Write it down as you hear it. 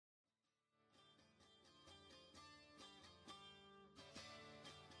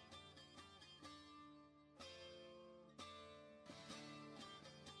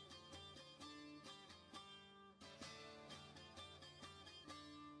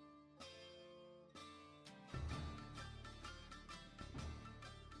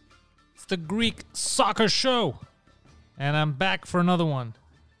the Greek Soccer Show. And I'm back for another one.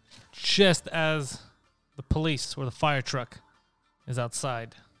 Just as the police or the fire truck is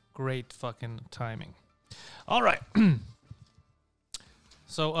outside. Great fucking timing. All right.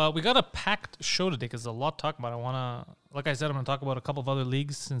 So we got a packed show today because there's a lot to talk about. Like I said, I'm going to talk about a couple of other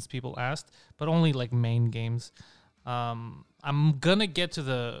leagues since people asked, but only like main games. I'm going to get to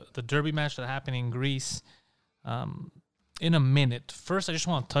the derby match that happened in Greece in a minute. First, I just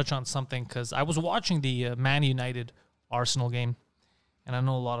want to touch on something because I was watching the Man United Arsenal game, and I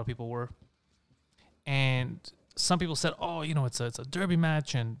know a lot of people were. And some people said, oh, you know, it's a derby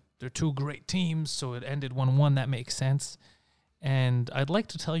match, and they're two great teams, so it ended 1-1. That makes sense. And I'd like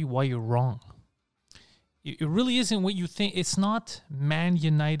to tell you why you're wrong. It really isn't what you think. It's not Man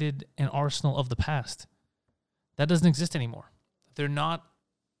United and Arsenal of the past. That doesn't exist anymore. They're not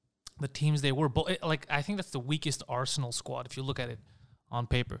the teams they were. Like, I think that's the weakest Arsenal squad, if you look at it on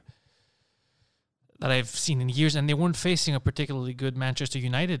paper, that I've seen in years. And they weren't facing a particularly good Manchester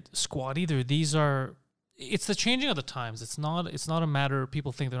United squad either. It's the changing of the times. It's not a matter of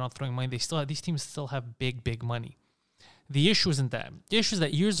people think they're not throwing money. These teams still have big money. The issue isn't that. The issue is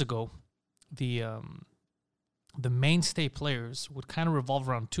that years ago, the mainstay players would kind of revolve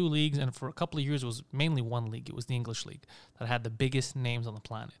around two leagues, and for a couple of years, it was mainly one league. It was the English league that had the biggest names on the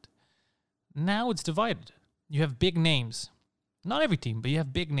planet. Now it's divided. You have big names. Not every team, but you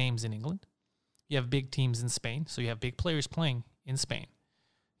have big names in England. You have big teams in Spain, so you have big players playing in Spain.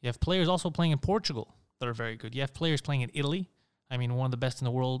 You have players also playing in Portugal that are very good. You have players playing in Italy. I mean, one of the best in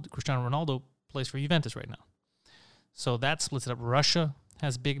the world, Cristiano Ronaldo, plays for Juventus right now. So that splits it up. Russia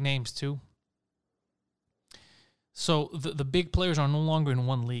has big names too. So the big players are no longer in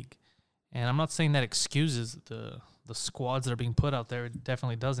one league. And I'm not saying that excuses the squads that are being put out there. It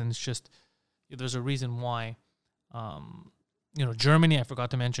definitely doesn't. It's just there's a reason why. Germany, I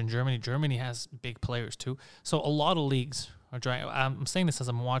forgot to mention Germany. Germany has big players too. So a lot of leagues are trying. I'm saying this as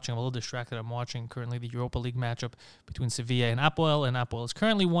I'm watching. I'm a little distracted. I'm watching currently the Europa League matchup between Sevilla and Apoel. And Apoel is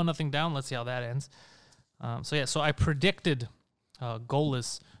currently 1-0 down. Let's see how that ends. So I predicted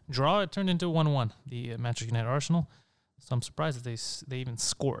goalless draw. It turned into 1-1, the Manchester United Arsenal. So I'm surprised that they even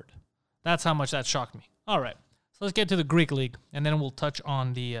scored. That's how much that shocked me. All right, so let's get to the Greek League, and then we'll touch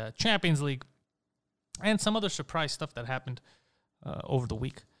on the Champions League and some other surprise stuff that happened over the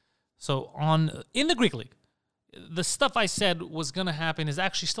week. So in the Greek League, the stuff I said was going to happen is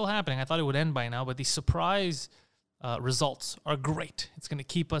actually still happening. I thought it would end by now, but the surprise results are great. It's going to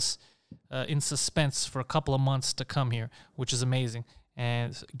keep us in suspense for a couple of months to come here, which is amazing.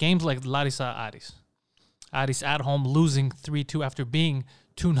 And games like Larissa Aris. Aris at home losing 3-2 after being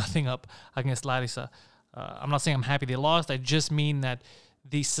 2-0 up against Larissa. I'm not saying I'm happy they lost. I just mean that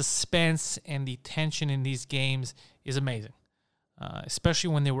the suspense and the tension in these games is amazing. Especially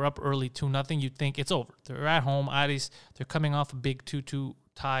when they were up early 2-0, you'd think it's over. They're at home. Aris, they're coming off a big 2-2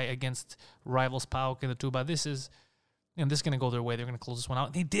 tie against rivals PAOK and the Tuba. This is going to go their way. They're going to close this one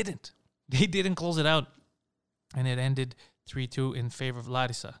out. They didn't. They didn't close it out. And it ended 3-2 in favor of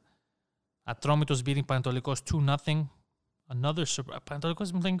Larissa. Atromitos beating Panetolikos 2-0. Another surprise. Panetolikos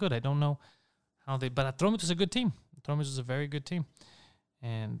has been playing good. I don't know how but Atromitos is a good team. Atromitos is a very good team.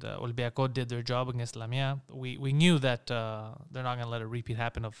 And Olympiacos did their job against Lamia. We knew that they're not going to let a repeat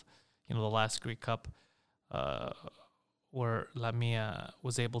happen of the last Greek Cup where Lamia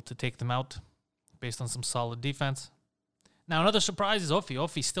was able to take them out based on some solid defense. Now, another surprise is Ofi.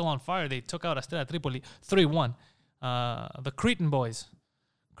 Ofi's still on fire. They took out Asteria Tripoli 3-1. The Cretan boys.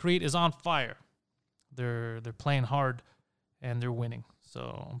 Crete is on fire. They're playing hard, and they're winning.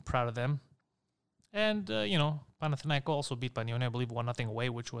 So I'm proud of them. And, Panathinaikos also beat Panioni, I believe, 1-0 away,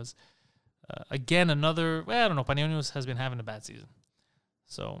 which was, again, another... Well, I don't know. Panionios has been having a bad season.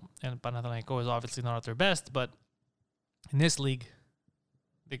 So, and Panathinaikos is obviously not at their best, but in this league...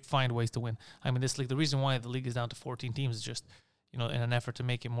 They find ways to win. I mean, this league, the reason why the league is down to 14 teams is just, in an effort to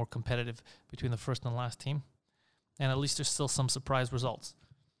make it more competitive between the first and last team. And at least there's still some surprise results.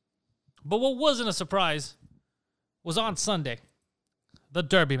 But what wasn't a surprise was on Sunday, the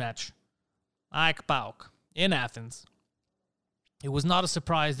derby match. AEK PAOK in Athens. It was not a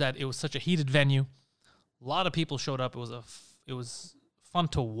surprise that it was such a heated venue. A lot of people showed up. It was fun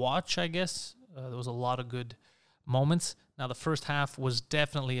to watch, I guess. There was a lot of good moments. Now, the first half was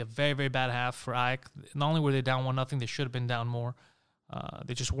definitely a very, very bad half for AEK. Not only were they down 1-0, they should have been down more.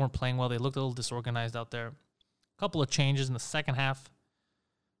 They just weren't playing well. They looked a little disorganized out there. A couple of changes in the second half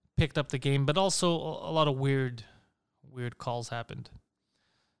picked up the game, but also a lot of weird calls happened.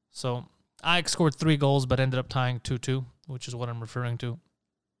 So AEK scored 3 goals, but ended up tying 2-2, which is what I'm referring to.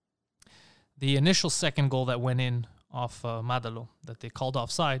 The initial second goal that went in off Madalo that they called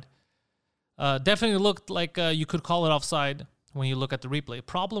offside Definitely looked like you could call it offside when you look at the replay.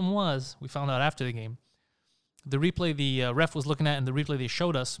 Problem was, we found out after the game, the replay the ref was looking at and the replay they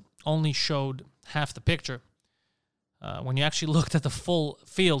showed us only showed half the picture. When you actually looked at the full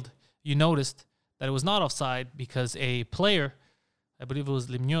field, you noticed that it was not offside because a player, I believe it was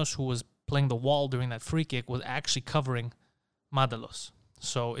Limnios, who was playing the wall during that free kick, was actually covering Madalos.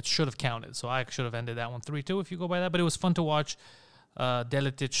 So it should have counted. So I should have ended that one 3-2 if you go by that. But it was fun to watch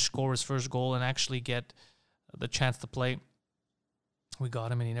Deletic score his first goal and actually get the chance to play. We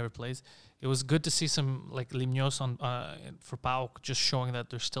got him and he never plays. It was good to see some like Limnios on for PAOK, just showing that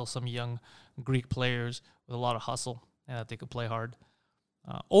there's still some young Greek players with a lot of hustle and that they could play hard.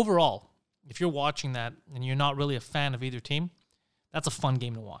 Overall, if you're watching that and you're not really a fan of either team, that's a fun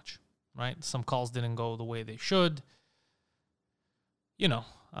game to watch, right? Some calls didn't go the way they should. You know,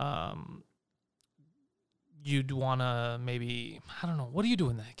 you'd want to maybe, I don't know, what do you do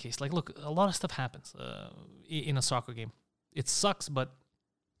in that case? Like, look, a lot of stuff happens in a soccer game. It sucks, but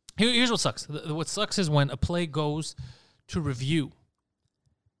here's what sucks. What sucks is when a play goes to review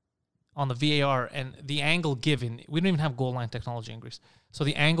on the VAR and the angle given, we don't even have goal line technology in Greece, so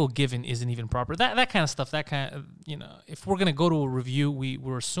the angle given isn't even proper. That kind of stuff, that kind of, you know, if we're going to go to a review,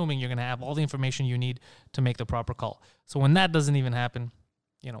 we're assuming you're going to have all the information you need to make the proper call. So when that doesn't even happen,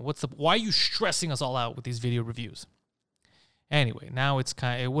 you know, why are you stressing us all out with these video reviews? Anyway, now it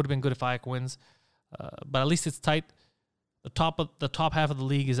would have been good if AEK wins, but at least it's tight. The top half of the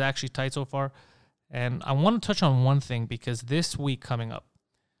league is actually tight so far. And I want to touch on one thing, because this week coming up,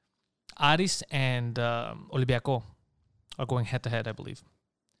 Aris and Olympiacos are going head-to-head, I believe.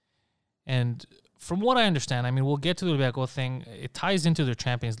 And from what I understand, I mean, we'll get to the Olympiacos thing. It ties into their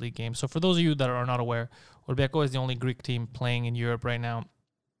Champions League game. So for those of you that are not aware, Olympiacos is the only Greek team playing in Europe right now.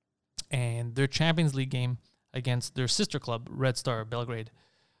 And their Champions League game against their sister club, Red Star Belgrade,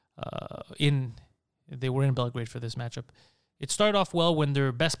 they were in Belgrade for this matchup. It started off well when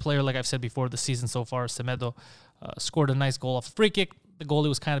their best player, like I've said before, the season so far, Semedo, scored a nice goal off a free kick. The goalie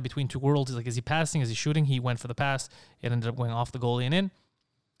was kind of between two worlds. He's like, is he passing? Is he shooting? He went for the pass. It ended up going off the goalie and in.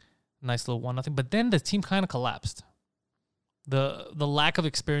 Nice little 1-0. But then the team kind of collapsed. The lack of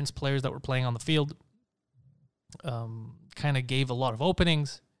experienced players that were playing on the field kind of gave a lot of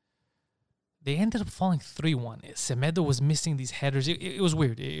openings. They ended up falling 3-1. Semedo was missing these headers. It was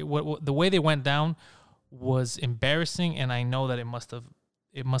weird. The way they went down was embarrassing, and I know that it must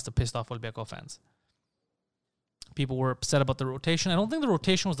have pissed off Olympiacos fans. People were upset about the rotation. I don't think the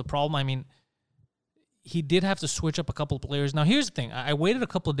rotation was the problem. I mean, he did have to switch up a couple of players. Now, here's the thing. I waited a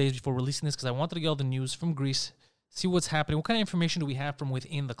couple of days before releasing this because I wanted to get all the news from Greece, see what's happening, what kind of information do we have from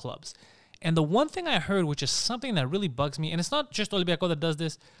within the clubs. And the one thing I heard, which is something that really bugs me, and it's not just Olympiacos that does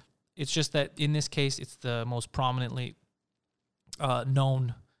this, it's just that in this case, it's the most prominently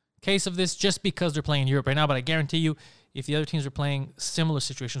known case of this, just because they're playing in Europe right now. But I guarantee you, if the other teams are playing, similar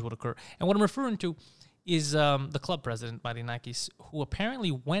situations would occur. And what I'm referring to is the club president, Marinakis, who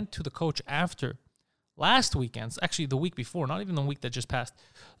apparently went to the coach after last weekend's, actually the week before, not even the week that just passed,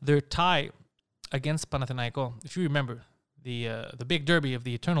 their tie against Panathinaikos. If you remember, the big derby of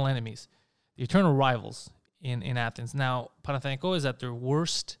the eternal enemies, the eternal rivals in Athens. Now, Panathinaikos is at their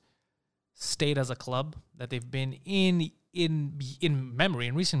worst state as a club that they've been in memory,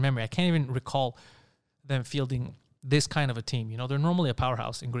 in recent memory. I can't even recall them fielding this kind of a team. You know, they're normally a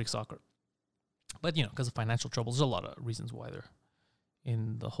powerhouse in Greek soccer. But, you know, because of financial troubles, there's a lot of reasons why they're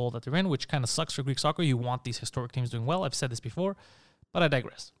in the hole that they're in, which kind of sucks for Greek soccer. You want these historic teams doing well. I've said this before, but I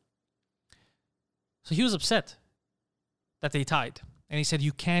digress. So he was upset that they tied. And he said,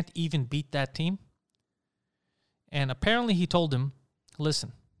 you can't even beat that team. And apparently he told him,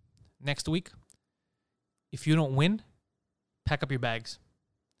 listen, next week, if you don't win, pack up your bags.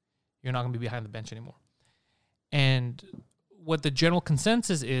 You're not going to be behind the bench anymore. And what the general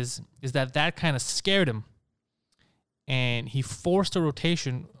consensus is that kind of scared him. And he forced a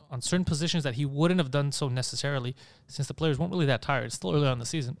rotation on certain positions that he wouldn't have done so necessarily, since the players weren't really that tired. It's still early on in the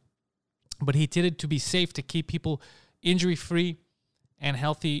season. But he did it to be safe, to keep people injury-free and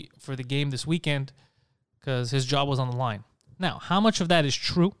healthy for the game this weekend, because his job was on the line. Now, how much of that is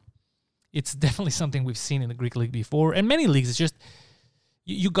true? It's definitely something we've seen in the Greek league before. And many leagues, it's just,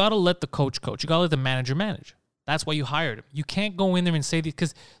 you got to let the coach coach. You got to let the manager manage. That's why you hired him. You can't go in there and say,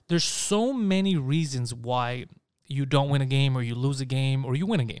 because there's so many reasons why you don't win a game, or you lose a game, or you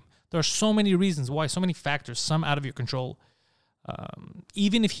win a game. There are so many reasons why, so many factors, some out of your control.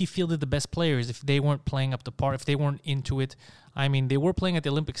 Even if he fielded the best players, if they weren't playing up to par, if they weren't into it. I mean, they were playing at the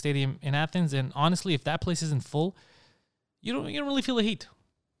Olympic Stadium in Athens, and honestly, if that place isn't full, you don't really feel the heat.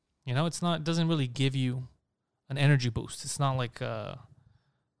 You know, it doesn't really give you an energy boost. It's not like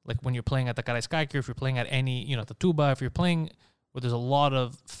Like when you're playing at the Karaiskakir, if you're playing at any, the Tuba, if you're playing where there's a lot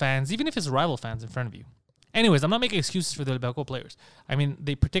of fans, even if it's rival fans in front of you. Anyways, I'm not making excuses for the Olympiacos players. I mean,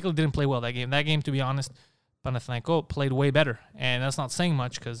 they particularly didn't play well that game. That game, to be honest, Panathinaikos played way better. And that's not saying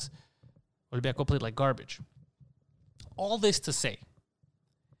much because Olympiacos played like garbage. All this to say,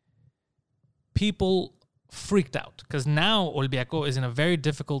 people freaked out because now Olympiacos is in a very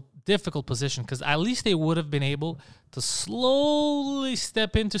difficult position because at least they would have been able to slowly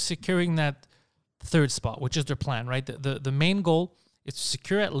step into securing that third spot, which is their plan, right? The main goal is to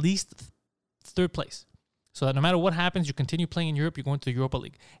secure at least third place so that no matter what happens, you continue playing in Europe, you're going to the Europa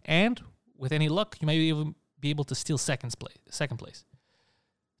League. And with any luck, you might even be able to steal second place.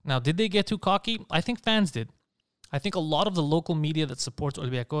 Now, did they get too cocky? I think fans did. I think a lot of the local media that supports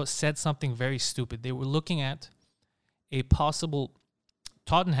Olympiacos said something very stupid. They were looking at a possible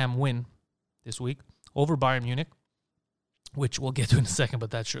Tottenham win this week over Bayern Munich, which we'll get to in a second,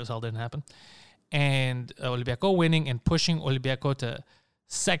 but that sure as hell didn't happen. And Olympiacos winning and pushing Olympiacos to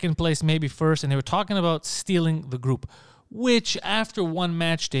second place, maybe first. And they were talking about stealing the group, which after one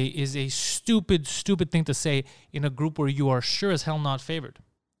match day is a stupid thing to say in a group where you are sure as hell not favored.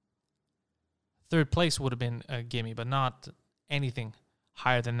 Third place would have been a gimme, but not anything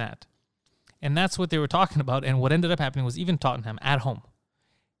higher than that. And that's what they were talking about. And what ended up happening was even Tottenham at home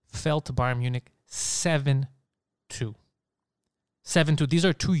fell to Bayern Munich 7-2. 7-2. These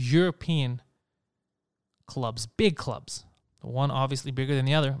are two European clubs, big clubs. The one obviously bigger than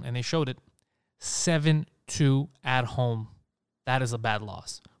the other, and they showed it. 7-2 at home. That is a bad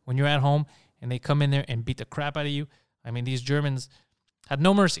loss. When you're at home and they come in there and beat the crap out of you, I mean, these Germans had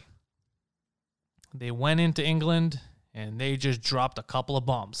no mercy. They went into England and they just dropped a couple of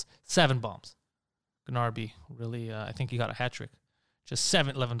bombs. 7 bombs. Gnarby, really, I think he got a hat trick. Just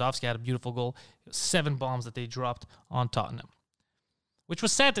 7. Lewandowski had a beautiful goal. 7 bombs that they dropped on Tottenham, which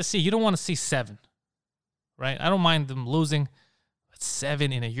was sad to see. You don't want to see 7, right? I don't mind them losing, but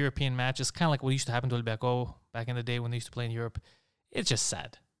 7 in a European match is kind of like what used to happen to Olympiacos back in the day when they used to play in Europe. It's just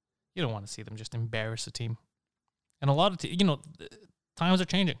sad. You don't want to see them just embarrass a team. And a lot of, times are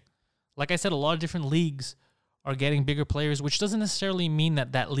changing. Like I said, a lot of different leagues are getting bigger players, which doesn't necessarily mean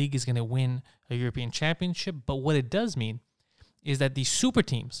that that league is going to win a European championship. But what it does mean is that these super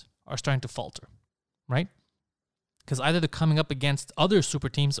teams are starting to falter, right? Because either they're coming up against other super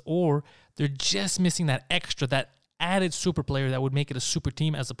teams or they're just missing that extra, that added super player that would make it a super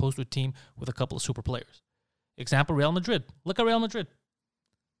team as opposed to a team with a couple of super players. Example, Real Madrid. Look at Real Madrid.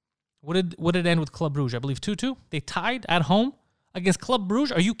 What did it end with Club Brugge? I believe 2-2. They tied at home against Club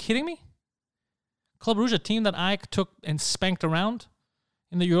Brugge. Are you kidding me? Club Brugge, a team that I took and spanked around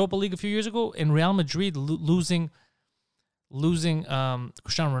in the Europa League a few years ago, and Real Madrid losing Cristiano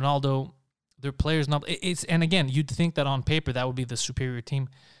Ronaldo, their players not. And again, you'd think that on paper that would be the superior team,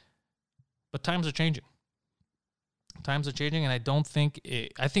 but times are changing. Times are changing, and I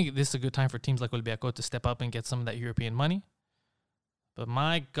think this is a good time for teams like Olympiacos to step up and get some of that European money. But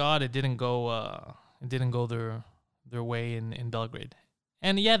my God, it didn't go their way in Belgrade.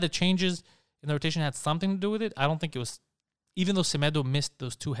 And yeah, the changes in the rotation had something to do with it. I don't think it was, even though Semedo missed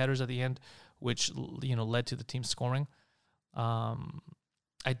those 2 headers at the end, which led to the team scoring.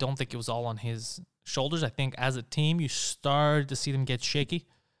 I don't think it was all on his shoulders. I think as a team, you started to see them get shaky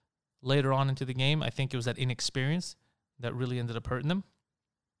later on into the game. I think it was that inexperience that really ended up hurting them.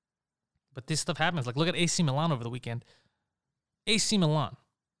 But this stuff happens. Like, look at AC Milan over the weekend. AC Milan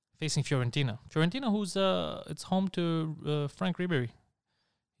facing Fiorentina. Fiorentina, who's it's home to Frank Ribery.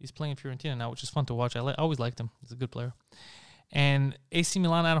 He's playing Fiorentina now, which is fun to watch. I always liked him. He's a good player. And AC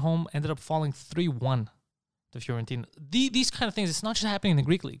Milan at home ended up falling 3-1 to Fiorentina. These kind of things, it's not just happening in the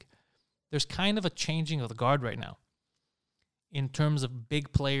Greek league. There's kind of a changing of the guard right now in terms of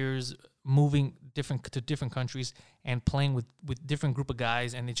big players moving to different countries and playing with different group of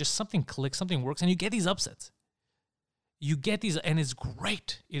guys, and it just something clicks, something works, and you get these upsets. You get these, and it's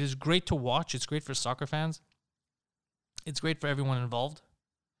great. It is great to watch. It's great for soccer fans. It's great for everyone involved.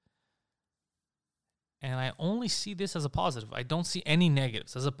 And I only see this as a positive. I don't see any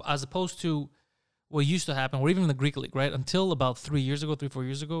negatives, as opposed to what used to happen, or even in the Greek league, right? Until about 4 years ago,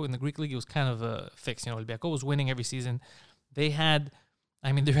 in the Greek league, it was kind of a fix. Olympiacos was winning every season. They had,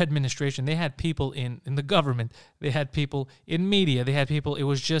 their administration, they had people in the government. They had people in media. They had people, it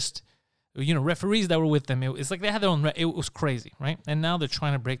was just, referees that were with them. It's like they had their own, it was crazy, right? And now they're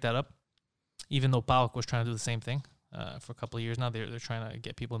trying to break that up, even though PAOK was trying to do the same thing for a couple of years now. They're trying to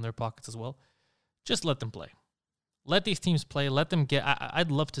get people in their pockets as well. Just let them play. Let these teams play. Let them get. I'd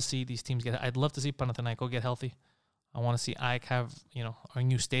love to see these teams get. I'd love to see Panathinaikos get healthy. I want to see AEK have our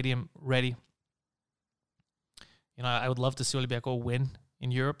new stadium ready. I would love to see Olympiacos win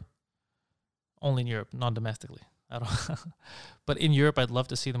in Europe. Only in Europe, not domestically. I don't. But in Europe, I'd love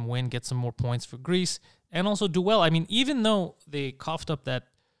to see them win, get some more points for Greece, and also do well. I mean, even though they coughed up that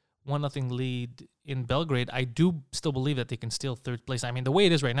 1-0 lead in Belgrade, I do still believe that they can steal third place. I mean, the way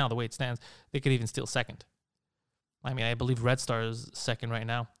it is right now, the way it stands, they could even steal second. I mean, I believe Red Star is second right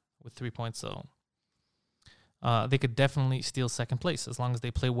now with 3 points, so they could definitely steal second place as long as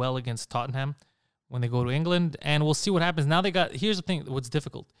they play well against Tottenham when they go to England. And we'll see what happens. Now they got, here's the thing, what's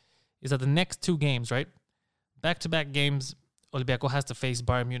difficult is that the next 2 games, right? Back-to-back games, Olympiacos has to face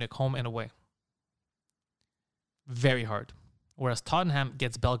Bayern Munich home and away. Very hard. Whereas Tottenham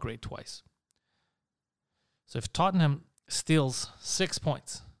gets Belgrade twice. So if Tottenham steals 6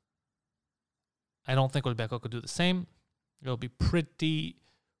 points, I don't think Olympiacos could do the same. It'll be pretty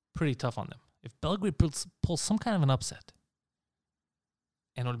tough on them. If Belgrade pulls some kind of an upset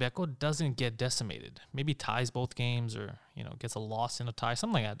and Olympiacos doesn't get decimated, maybe ties both games or, gets a loss in a tie,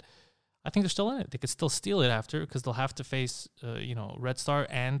 something like that, I think they're still in it. They could still steal it after because they'll have to face, Red Star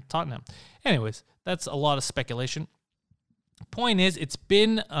and Tottenham. Anyways, that's a lot of speculation. Point is, it's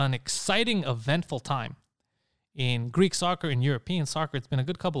been an exciting, eventful time in Greek soccer, in European soccer. It's been a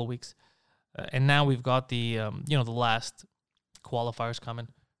good couple of weeks. And now we've got the, the last qualifiers coming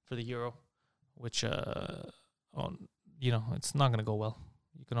for the Euro, which, it's not going to go well.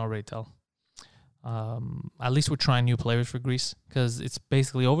 You can already tell. At least we're trying new players for Greece because it's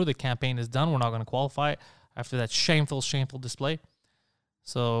basically over. The campaign is done. We're not going to qualify after that shameful display.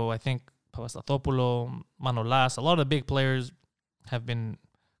 So I think Papastathopoulos, Manolas, a lot of the big players have been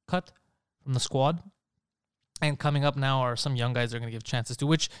cut from the squad. And coming up now are some young guys they're going to give chances to,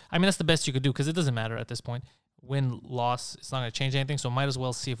 which, I mean, that's the best you could do because it doesn't matter at this point. Win, loss, it's not going to change anything. So might as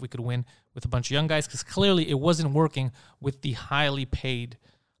well see if we could win with a bunch of young guys because clearly it wasn't working with the highly paid,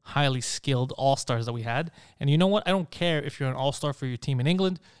 highly skilled all-stars that we had. And you know what? I don't care if you're an all-star for your team in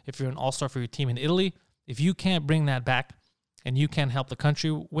England, if you're an all-star for your team in Italy. If you can't bring that back and you can't help the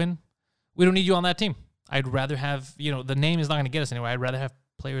country win, we don't need you on that team. I'd rather have, the name is not going to get us anywhere. I'd rather have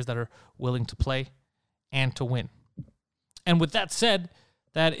players that are willing to play and to win. And with that said,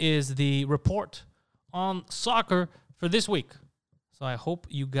 that is the report on soccer for this week. So I hope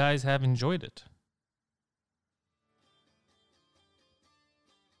you guys have enjoyed it.